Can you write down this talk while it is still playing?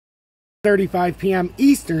6:35 p.m.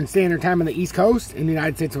 Eastern Standard Time on the East Coast in the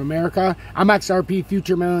United States of America. I'm XRP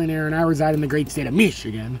Future Millionaire, and I reside in the great state of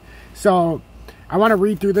Michigan. So I want to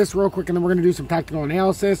read through this real quick, and then we're going to do some technical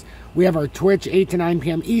analysis. We have our Twitch 8 to 9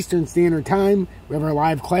 p.m. Eastern Standard Time. We have our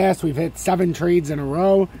live class. We've hit 7 trades in a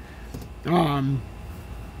row. And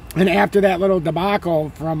after that little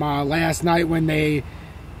debacle from last night when they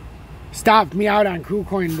stopped me out on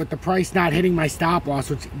KuCoin with the price not hitting my stop loss,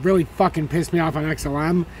 which really fucking pissed me off on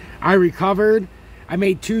XLM. I recovered. I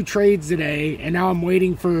made 2 trades today, and now I'm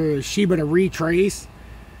waiting for Shiba to retrace.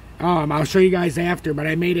 I'll show you guys after, but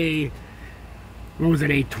I made a, what was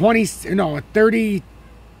it, a 32%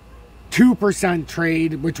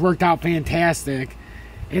 trade, which worked out fantastic.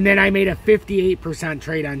 And then I made a 58%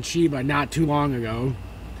 trade on Shiba not too long ago,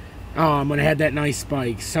 when I had that nice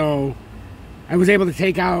spike. So I was able to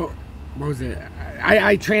take out, what was it?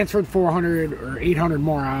 I transferred 400 or 800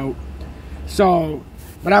 more out. So,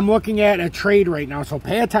 but I'm looking at a trade right now. So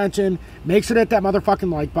pay attention. Make sure to hit that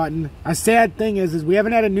motherfucking like button. A sad thing is we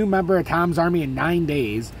haven't had a new member of Tom's Army in 9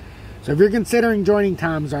 days. So if you're considering joining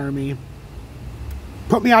Tom's Army,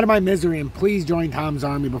 put me out of my misery and please join Tom's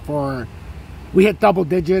Army before we hit double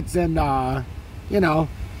digits. And, you know,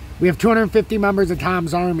 we have 250 members of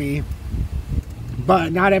Tom's Army.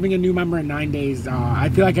 But not having a new member in 9 days, I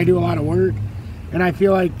feel like I do a lot of work. And I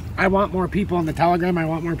feel like I want more people in the Telegram. I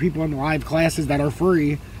want more people in the live classes that are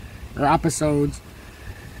free, or episodes.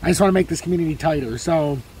 I just want to make this community tighter.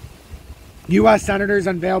 So, U.S. senators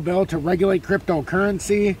unveil bill to regulate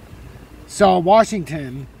cryptocurrency. So,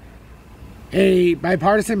 Washington, a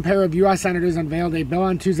bipartisan pair of U.S. senators unveiled a bill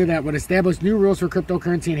on Tuesday that would establish new rules for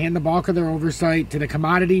cryptocurrency and hand the bulk of their oversight to the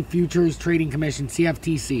Commodity Futures Trading Commission,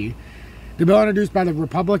 CFTC. The bill, introduced by the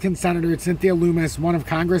Republican Senator Cynthia Lummis, one of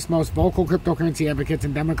Congress' most vocal cryptocurrency advocates,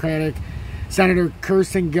 and Democratic Senator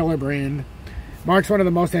Kirsten Gillibrand, marks one of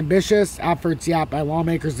the most ambitious efforts yet by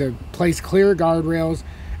lawmakers to place clear guardrails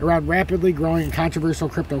around rapidly growing and controversial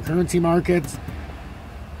cryptocurrency markets.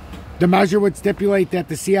 The measure would stipulate that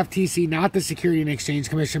the CFTC, not the Securities and Exchange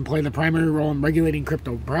Commission, play the primary role in regulating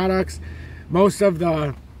crypto products. Most of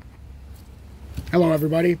the... Hello,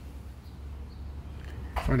 everybody.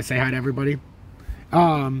 I want to say hi to everybody.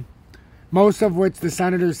 Most of which the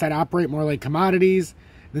senators said operate more like commodities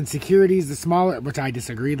than securities. The smaller, which I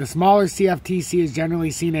disagree, the smaller CFTC is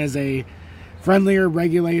generally seen as a friendlier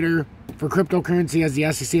regulator for cryptocurrency, as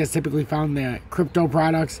the SEC has typically found that crypto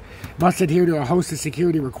products must adhere to a host of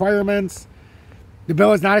security requirements. The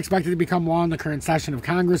bill is not expected to become law in the current session of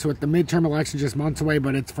Congress, with the midterm election just months away,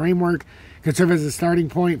 but its framework could serve as a starting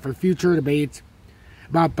point for future debates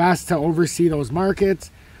about best to oversee those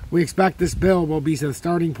markets. We expect this bill will be the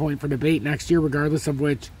starting point for debate next year, regardless of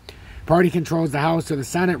which party controls the House or the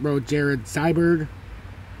Senate, wrote Jared Seiberg,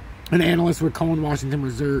 an analyst with Cohen Washington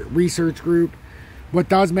Research Group. What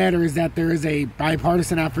does matter is that there is a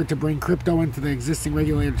bipartisan effort to bring crypto into the existing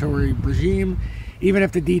regulatory regime, even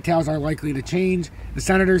if the details are likely to change. The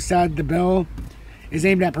senators said the bill is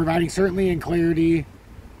aimed at providing certainty and clarity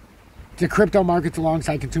to crypto markets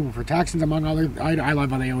alongside consumer protections, among other. I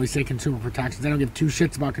love how they always say consumer protections. I don't give 2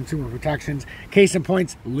 shits about consumer protections. Case in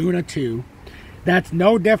points, Luna 2. That's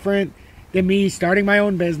no different than me starting my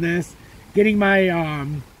own business, getting my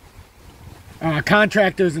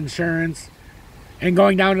contractor's insurance, and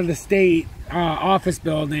going down to the state office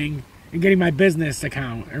building and getting my business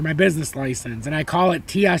account or my business license, and I call it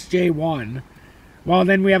TSJ1. Well,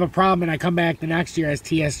 then we have a problem, and I come back the next year as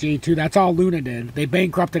TSJ2. That's all Luna did. They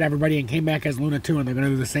bankrupted everybody and came back as Luna 2, and they're going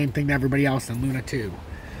to do the same thing to everybody else in Luna 2.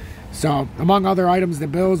 So, among other items, the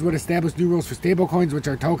bills would establish new rules for stablecoins, which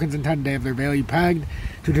are tokens intended to have their value pegged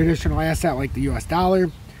to a traditional asset like the U.S.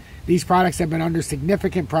 dollar. These products have been under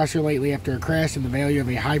significant pressure lately after a crash in the value of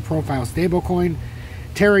a high-profile stablecoin,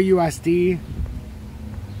 Terra USD.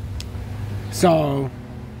 So,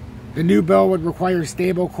 the new bill would require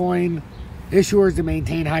stablecoin issuers to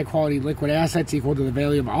maintain high-quality liquid assets equal to the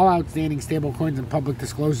value of all outstanding stablecoins and public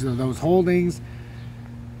disclosure of those holdings.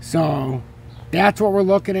 So, that's what we're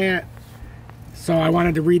looking at. So, I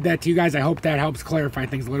wanted to read that to you guys. I hope that helps clarify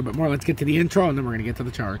things a little bit more. Let's get to the intro, and then we're going to get to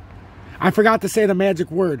the chart. I forgot to say the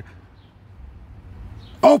magic word.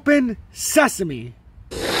 Open sesame.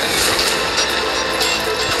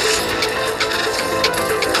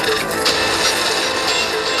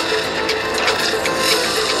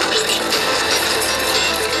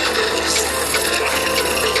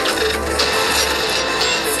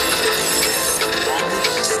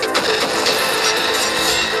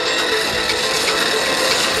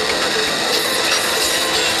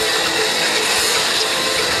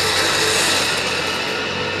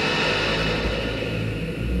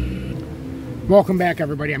 Welcome back,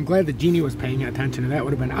 everybody. I'm glad the genie was paying attention, and that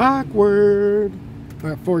would have been awkward.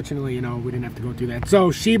 But fortunately, you know, we didn't have to go through that. So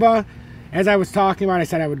Shiba, as I was talking about, I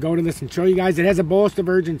said I would go to this and show you guys. It has a bullish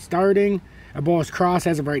divergence starting, a bullish cross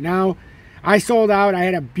as of right now. I sold out. I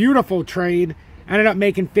had a beautiful trade. Ended up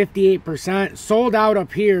making 58%. Sold out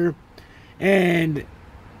up here, and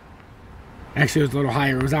actually it was a little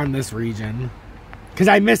higher. It was on this region. Because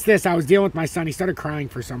I missed this. I was dealing with my son. He started crying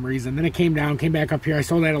for some reason. Then it came down, came back up here. I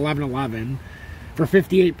sold at 11.11 for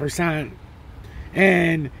 58%.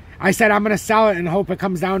 And I said I'm going to sell it and hope it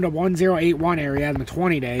comes down to 1081 area in the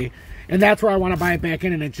 20-day. And that's where I want to buy it back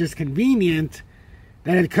in. And it's just convenient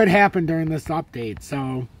that it could happen during this update.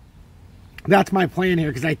 So that's my plan here,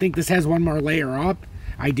 because I think this has one more layer up.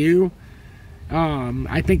 I do.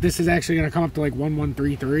 I think this is actually going to come up to like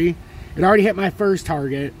 1133. It already hit my first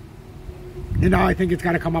target. And now I think it's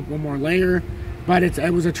got to come up one more layer. But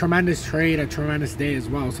it was a tremendous trade, a tremendous day as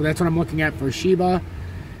well. So that's what I'm looking at for Shiba.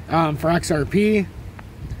 For XRP,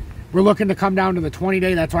 we're looking to come down to the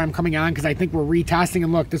 20-day. That's why I'm coming on, because I think we're retesting.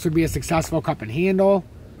 And look, this would be a successful cup and handle.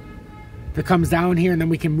 If it comes down here, and then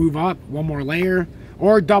we can move up one more layer.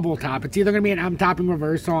 Or double top. It's either going to be an M-topping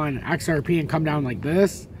reversal on XRP and come down like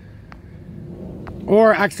this.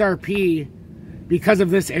 Or XRP, because of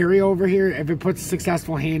this area over here, if it puts a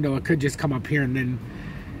successful handle, it could just come up here, and then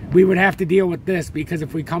we would have to deal with this, because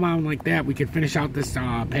if we come on like that, we could finish out this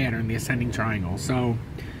pattern, the ascending triangle. So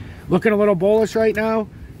looking a little bullish right now.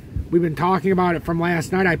 We've been talking about it from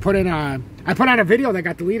last night. I put on a video that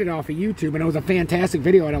got deleted off of YouTube, and it was a fantastic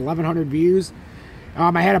video at 1,100 views.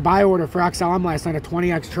 I had a buy order for XLM last night, a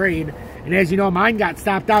 20x trade, and as you know, mine got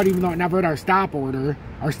stopped out even though it never hit our stop order,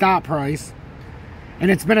 our stop price.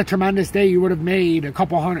 And it's been a tremendous day. You would have made a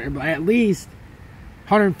couple hundred, at least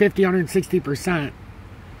 150, 160%.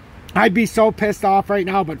 I'd be so pissed off right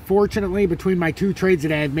now, but fortunately, between my two trades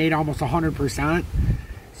today, I've made almost 100%.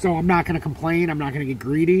 So I'm not going to complain. I'm not going to get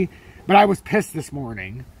greedy. But I was pissed this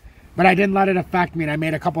morning. But I didn't let it affect me, and I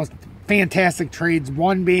made a couple of fantastic trades.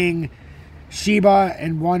 One being Shiba,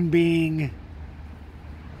 and one being...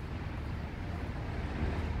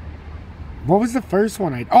 What was the first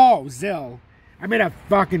one? Oh, ZIL. I made a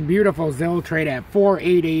fucking beautiful ZIL trade at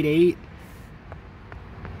 4888.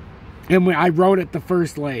 And when I wrote it the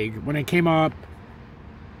first leg, when it came up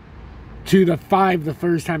to the 5 the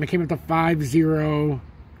first time, it came up to 50,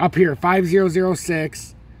 up here,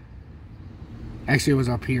 5006. Actually, it was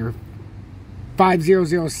up here.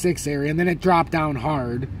 5006 area, and then it dropped down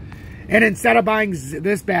hard. And instead of buying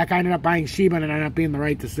this back, I ended up buying Shiba, and it ended up being the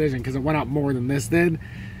right decision, because it went up more than this did.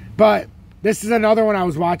 But this is another one I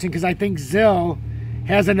was watching, because I think ZIL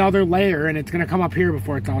has another layer, and it's going to come up here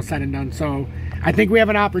before it's all said and done. So I think we have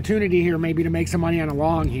an opportunity here maybe to make some money on a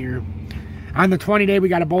long here. On the 20-day, we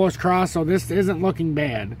got a bullish cross, so this isn't looking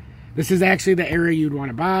bad. This is actually the area you'd want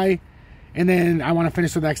to buy. And then I want to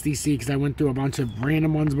finish with XDC, because I went through a bunch of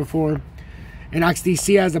random ones before. And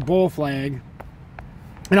XDC has a bull flag.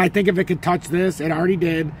 And I think if it could touch this, it already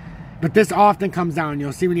did. But this often comes down.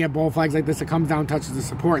 You'll see when you have bull flags like this, it comes down, touches the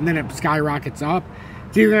support, and then it skyrockets up.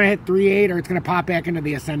 It's either going to hit 3.8 or it's going to pop back into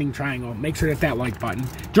the ascending triangle. Make sure to hit that like button.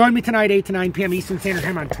 Join me tonight, 8 to 9 p.m. Eastern Standard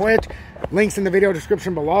Time on Twitch. Links in the video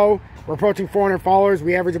description below. We're approaching 400 followers.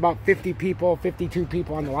 We average about 50 people, 52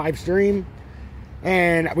 people on the live stream.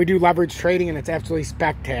 And we do leverage trading, and it's absolutely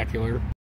spectacular.